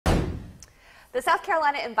The South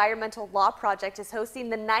Carolina Environmental Law Project is hosting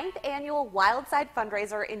the 9th annual Wildside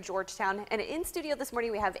fundraiser in Georgetown. And in studio this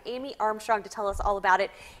morning, we have Amy Armstrong to tell us all about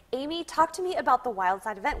it. Amy, talk to me about the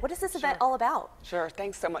Wildside event. What is this event all about? Sure.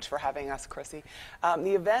 Thanks so much for having us, Chrissy.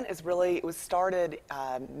 The event is it was started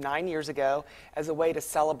 9 years ago as a way to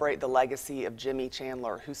celebrate the legacy of Jimmy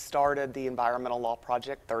Chandler, who started the Environmental Law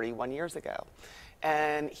Project 31 years ago.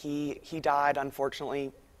 And he died,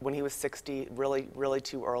 unfortunately, when he was 60, really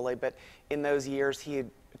too early, but in those years he had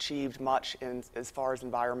achieved much as far as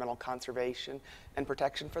environmental conservation and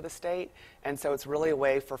protection for the state. And so it's really a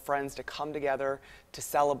way for friends to come together to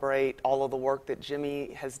celebrate all of the work that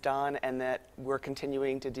Jimmy has done and that we're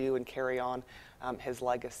continuing to do and carry on his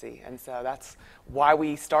legacy. And so that's why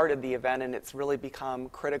we started the event, and it's really become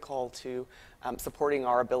critical to supporting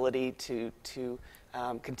our ability to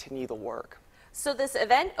continue the work. So this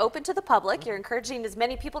event open to the public, you're encouraging as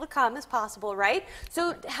many people to come as possible, right?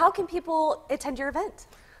 So how can people attend your event?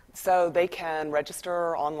 So they can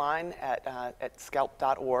register online at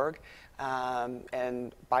scalp.org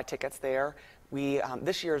and buy tickets there.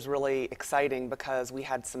 This year is really exciting because we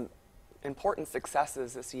had some important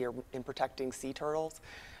successes this year in protecting sea turtles.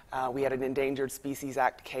 We had an Endangered Species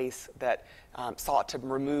Act case that sought to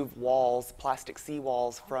remove walls, plastic sea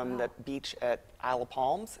walls, from the beach at Isle of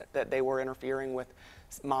Palms, that they were interfering with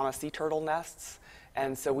mama sea turtle nests.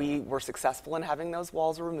 And so we were successful in having those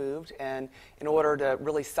walls removed. And in order to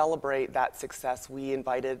really celebrate that success, we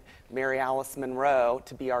invited Mary Alice Monroe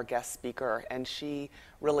to be our guest speaker. And she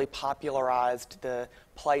really popularized the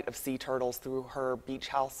plight of sea turtles through her Beach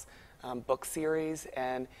House book series.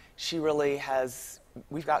 And she really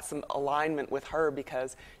we've got some alignment with her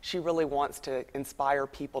because she really wants to inspire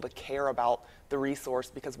people to care about the resource,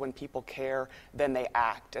 because when people care, then they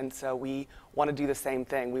act. And so we want to do the same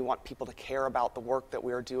thing. We want people to care about the work that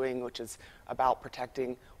we're doing, which is about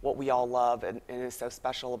protecting what we all love and is so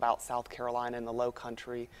special about South Carolina and the Low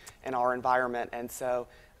Country and our environment. And so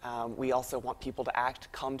we also want people to act,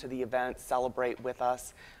 come to the event, celebrate with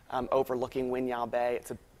us, overlooking Winyah Bay.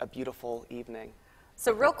 It's a beautiful evening.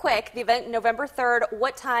 So real quick, the event November 3rd,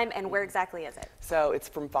 what time and where exactly is it? So it's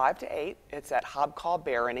from 5 to 8. It's at Hobcaw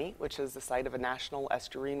Barony, which is the site of a National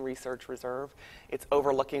Estuarine Research Reserve. It's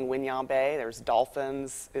overlooking Winyah Bay. There's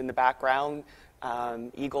dolphins in the background,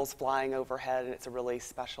 eagles flying overhead, and it's a really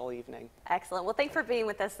special evening. Excellent. Well, thanks for being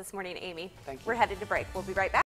with us this morning, Amy. Thank you. We're headed to break. We'll be right back.